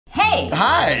Hey.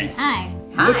 Hi. Hi.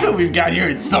 Hi. Look what we've got here.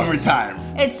 It's summertime.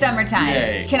 It's summertime.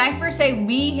 Yay. Can I first say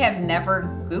we have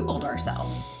never Googled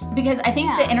ourselves? Because I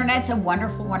think the internet's a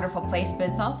wonderful, wonderful place, but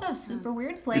it's also a super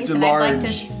weird place, I'd like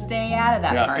to stay out of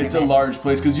that part of it. It's a large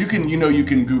place because you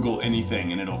can Google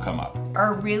anything and it'll come up.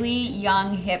 Our really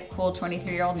young, hip, cool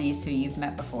 23-year-old niece who you've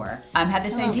met before had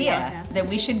this idea that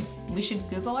we should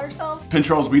Google ourselves. Penn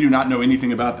Charles, we do not know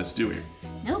anything about this, do we?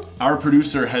 Nope. Our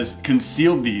producer has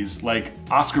concealed these like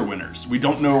Oscar winners. We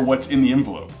don't know what's in the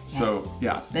envelope. Yes. So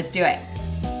yeah. Let's do it.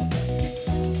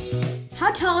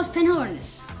 How tall is Penn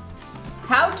Holderness?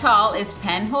 How tall is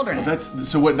Penn Holderness?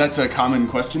 That's a common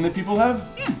question that people have?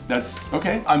 Yeah. That's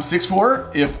okay. I'm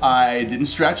 6'4" if I didn't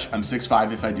stretch. I'm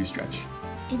 6'5" if I do stretch.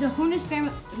 Is the Holderness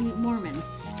family Mormon?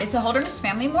 Is the Holderness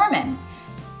family Mormon?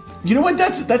 You know what,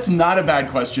 that's not a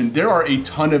bad question. There are a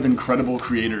ton of incredible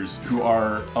creators who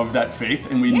are of that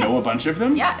faith, and we know a bunch of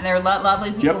them. Yeah, they're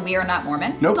lovely people. Yep. We are not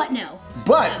Mormon. Nope. But no.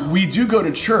 But we do go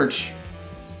to church.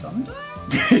 Sometimes.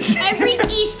 Every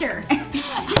Easter.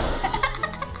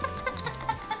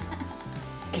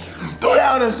 Don't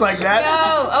out us like that.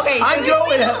 No, okay. So I'm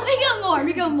going.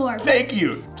 We go more. Thank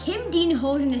you. Kim Dean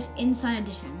Holderness Inside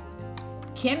Edition.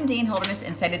 Kim Dean Holderness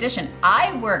Inside Edition.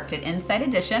 I worked at Inside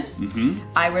Edition.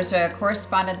 I was a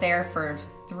correspondent there for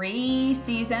 3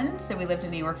 seasons, so we lived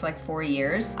in New York for like 4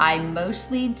 years. I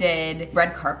mostly did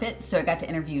red carpet, so I got to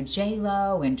interview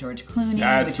J-Lo and George Clooney.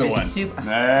 That's the one.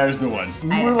 There's the one.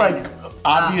 You were like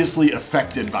obviously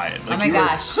affected by it. Like, oh my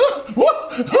gosh.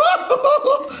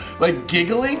 Like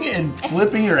giggling and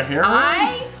flipping your hair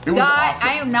around. It was awesome.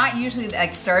 I am not usually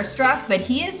like starstruck, but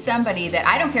he is somebody that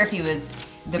I don't care if he was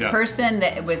the person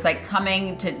that was like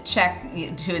coming to check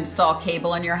to install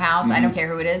cable in your house. I don't care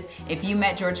who it is. If you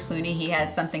met George Clooney, he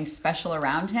has something special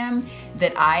around him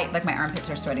that like my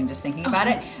armpits are sweating just thinking about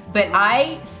it. But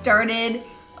I started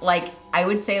like, I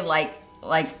would say like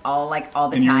all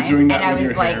the time. And I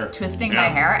was like twisting my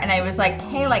hair and I was like,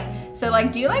 hey, like, so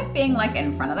like, do you like being like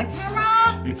in front of the camera?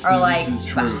 Or like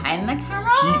behind the camera?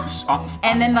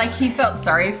 And then like he felt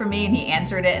sorry for me and he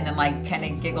answered it and then like kind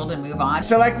of giggled and moved on.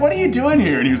 So like, what are you doing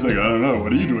here? And he was like, I don't know,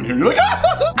 what are you doing here? And you're like,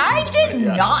 ah! I did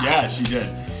not. Yeah, she did.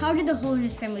 How did the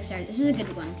Holderness family start? This is a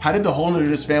good one. How did the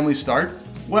Holderness family start?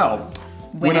 Well,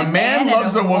 when a man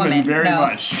loves a woman very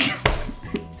much.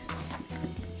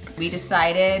 We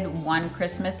decided one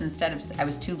Christmas, I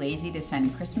was too lazy to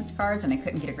send Christmas cards and I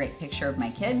couldn't get a great picture of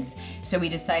my kids. So we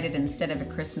decided instead of a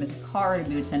Christmas card,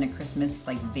 we would send a Christmas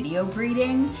like video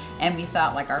greeting. And we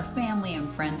thought like our family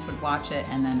and friends would watch it.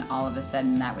 And then all of a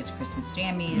sudden that was Christmas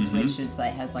Jammies, which is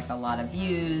like, has like a lot of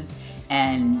views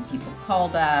and people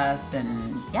called us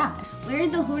and yeah. Where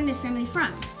is the Holderness family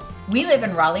from? We live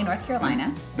in Raleigh, North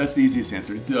Carolina. That's the easiest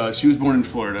answer. She was born in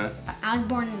Florida. I was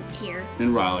born here.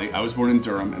 In Raleigh. I was born in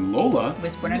Durham. And Lola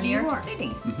was born in New York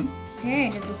City.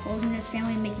 Hey, does the Holderness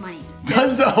family make money?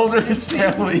 Does the Holderness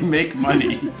family make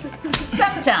money?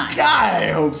 Sometimes.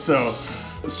 I hope so.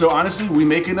 So honestly, we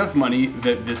make enough money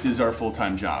that this is our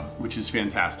full-time job, which is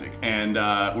fantastic. And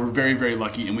we're very, very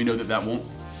lucky, and we know that that won't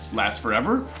last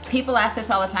forever. People ask us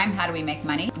all the time, how do we make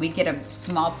money? We get a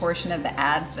small portion of the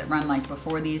ads that run like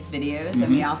before these videos, and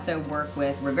we also work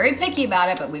with, we're very picky about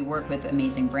it, but we work with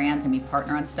amazing brands and we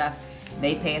partner on stuff.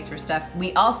 They pay us for stuff.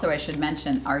 We also, I should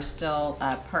mention, are still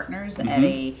partners at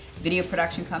a video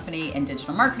production company and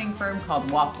digital marketing firm called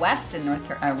Walk West in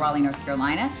Raleigh, North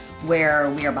Carolina, where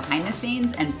we are behind the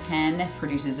scenes, and Penn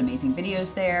produces amazing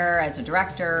videos there as a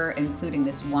director, including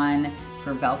this one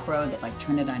for Velcro that like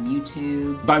turned it on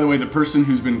YouTube. By the way, the person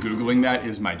who's been Googling that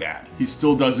is my dad. He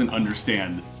still doesn't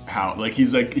understand how, like can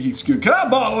I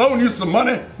loan you some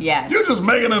money? Yeah. You're just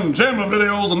making them channel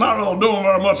videos and not really doing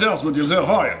very much else with yourself,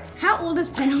 are you? How old is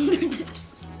Penn Holderness?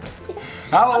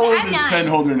 How old is Penn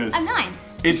Holderness? I'm 9.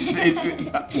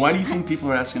 Why do you think people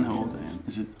are asking how old I am?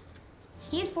 Is it?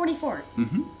 He's 44.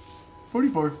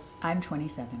 44. I'm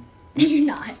 27. You're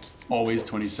not. Always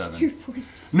 27. You're 40.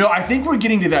 No, I think we're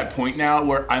getting to that point now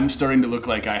where I'm starting to look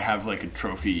like I have like a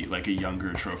trophy, like a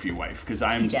younger trophy wife, because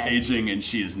I'm aging and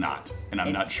she is not, and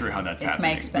I'm not sure how that's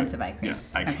happening. It's my expensive eye cream.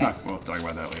 Yeah, we'll talk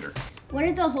about that later. What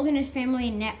is the Holderness family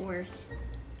net worth?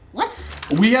 What?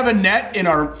 We have a net in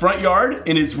our front yard,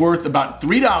 and it's worth about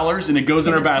 $3, and it goes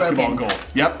in our basketball goal.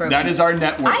 Yep, that is our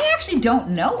net worth. I actually don't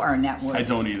know our net worth. I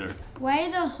don't either. Why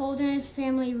did the Holderness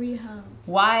family rehome?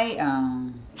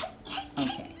 Why?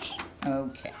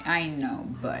 Okay, I know,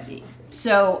 buddy.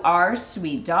 So our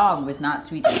sweet dog was not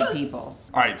sweet to the people.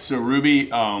 All right, so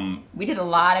Ruby, we did a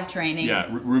lot of training. Yeah,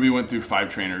 Ruby went through 5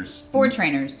 trainers. 4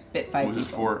 trainers, bit 5 people.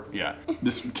 Was it 4? Yeah.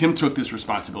 Kim took this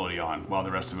responsibility on while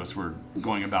the rest of us were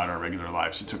going about our regular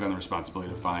lives. She took on the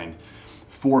responsibility to find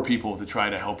 4 people to try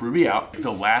to help Ruby out.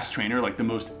 The last trainer, like the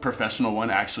most professional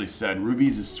one, actually said,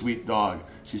 Ruby's a sweet dog.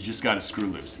 She's just got a screw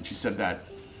loose. And she said that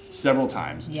several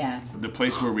times. Yeah. The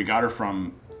place where we got her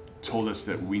from told us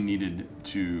that we needed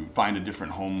to find a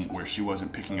different home where she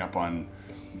wasn't picking up on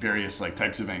various like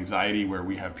types of anxiety, where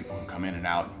we have people who come in and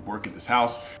out and work at this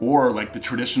house, or like the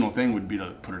traditional thing would be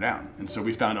to put her down. And so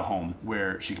we found a home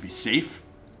where she could be safe,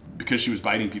 because she was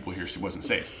biting people here, she wasn't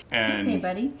safe. And hey,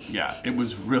 buddy. Yeah, it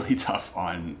was really tough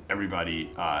on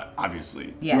everybody, obviously.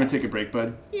 Yes. Do you want to take a break,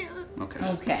 bud? Yeah. Okay.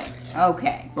 Okay.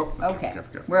 Okay. Oh, okay.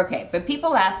 Careful. We're okay. But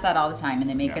people ask that all the time, and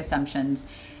they make assumptions,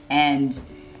 and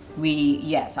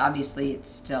yes, obviously it's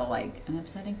still like an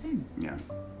upsetting thing. Yeah.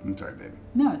 I'm sorry, baby.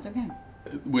 No, it's okay.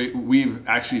 We've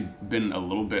actually been a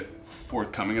little bit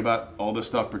forthcoming about all this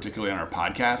stuff, particularly on our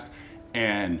podcast,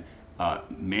 and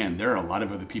man, there are a lot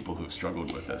of other people who have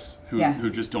struggled with this, who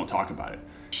just don't talk about it.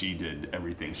 She did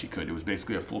everything she could. It was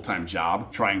basically a full-time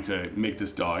job trying to make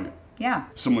this dog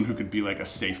someone who could be like a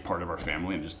safe part of our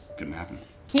family, and it just didn't happen.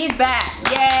 He's back.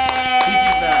 Yay!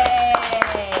 He's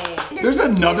back. There's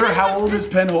another How Old is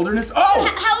Penn Holderness? Oh!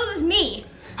 How old is me?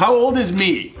 How old is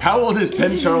me? How old is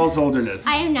Penn Charles Holderness?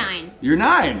 I am 9. You're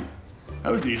 9.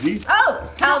 That was easy. Oh,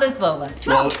 how old is Lola?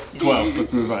 12.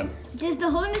 Let's move on. Does the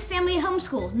Holderness family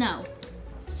homeschool? No.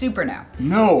 Super no.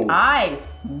 No. I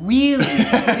really,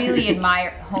 really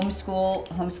admire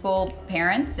homeschool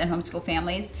parents and homeschool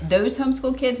families. Those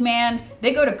homeschool kids, man,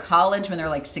 they go to college when they're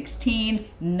like 16.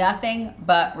 Nothing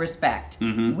but respect.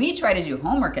 Mm-hmm. We try to do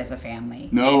homework as a family.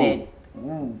 No.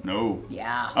 Ooh. No.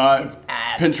 Yeah, it's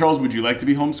bad. Penn Charles, would you like to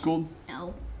be homeschooled?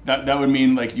 No. That would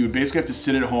mean like you would basically have to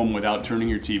sit at home without turning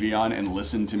your TV on and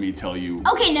listen to me tell you.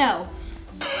 Okay, no.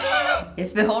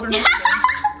 Is the Holderness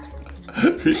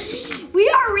We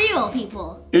are real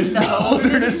people. Is the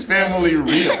Holderness family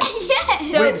real?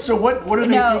 Yes. Wait, so what are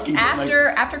they thinking?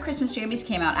 After Christmas Jammies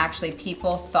came out, actually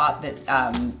people thought that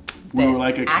we were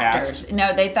like a actors. cast?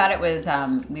 No, they thought it was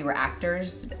we were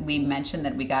actors. We mentioned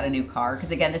that we got a new car,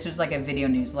 because again, this was like a video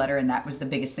newsletter, and that was the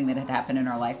biggest thing that had happened in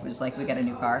our life, was like we got a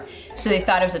new car. So they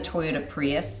thought it was a Toyota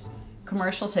Prius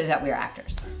commercial, so they thought we were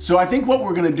actors. So I think what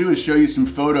we're gonna do is show you some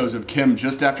photos of Kim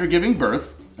just after giving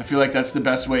birth. I feel like that's the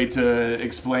best way to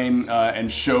explain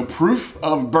and show proof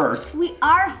of birth. We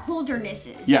are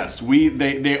Holdernesses. Yes,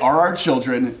 they are our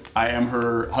children. I am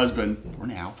her husband, or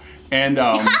now. And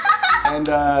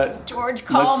George,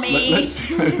 call me. Let's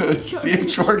see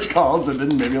if George calls, and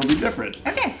then maybe it'll be different.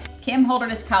 Okay, Kim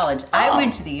Holderness College. I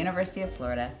went to the University of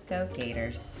Florida. Go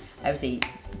Gators. I was a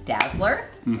dazzler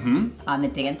on the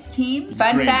dance team.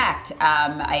 Fun fact,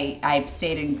 I've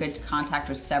stayed in good contact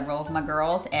with several of my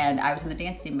girls, and I was on the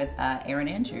dance team with Erin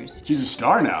Andrews. She's a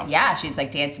star now. Yeah, she's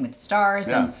like Dancing with the Stars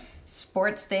and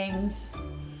sports things,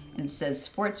 and it says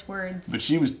sports words. But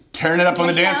she was tearing it up on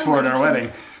the dance floor at our wedding.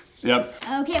 Yep.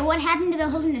 Okay, what happened to the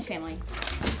Holderness family?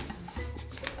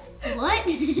 What?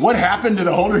 What happened to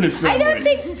the Holderness family? I don't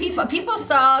think people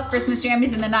saw Christmas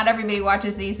Jammies, and then not everybody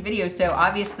watches these videos, so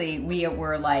obviously we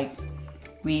were like,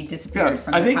 we disappeared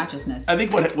from the consciousness. I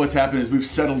think what's happened is we've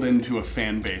settled into a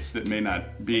fan base that may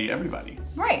not be everybody.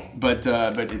 Right. But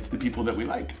it's the people that we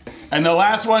like. And the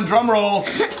last one, drum roll.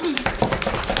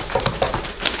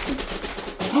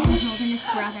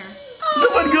 Holderness brother.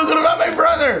 Someone Googled about my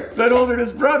brother. That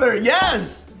Holderness brother,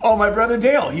 yes. Oh, my brother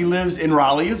Dale. He lives in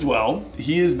Raleigh as well.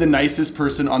 He is the nicest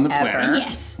person on the planet.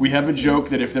 Yes. We have a joke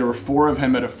that if there were 4 of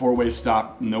him at a 4-way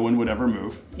stop, no one would ever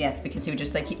move. Yes, because he would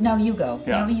just like, no, you go.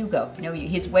 Yeah. No, you go. No, you.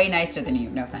 He's way nicer than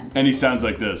you. No offense. And he sounds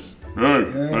like this. Hey, how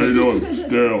you doing? It's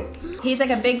Dale. He's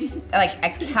like a big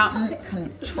accountant,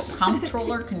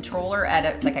 controller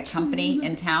at a company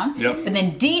in town. Yep. But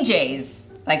then DJs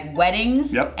like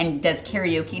weddings and does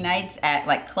karaoke nights at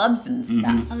like clubs and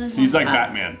stuff. He's like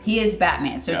Batman. He is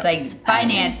Batman. So it's like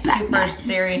finance, super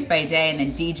serious by day, and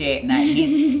then DJ at night.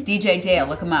 He's DJ Dale.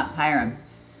 Look him up. Hire him.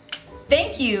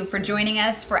 Thank you for joining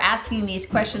us, for asking these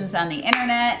questions on the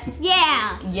internet.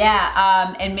 Yeah.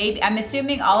 Yeah. And maybe I'm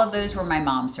assuming all of those were my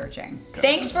mom searching.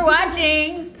 Thanks for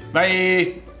watching.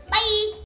 Bye. Bye.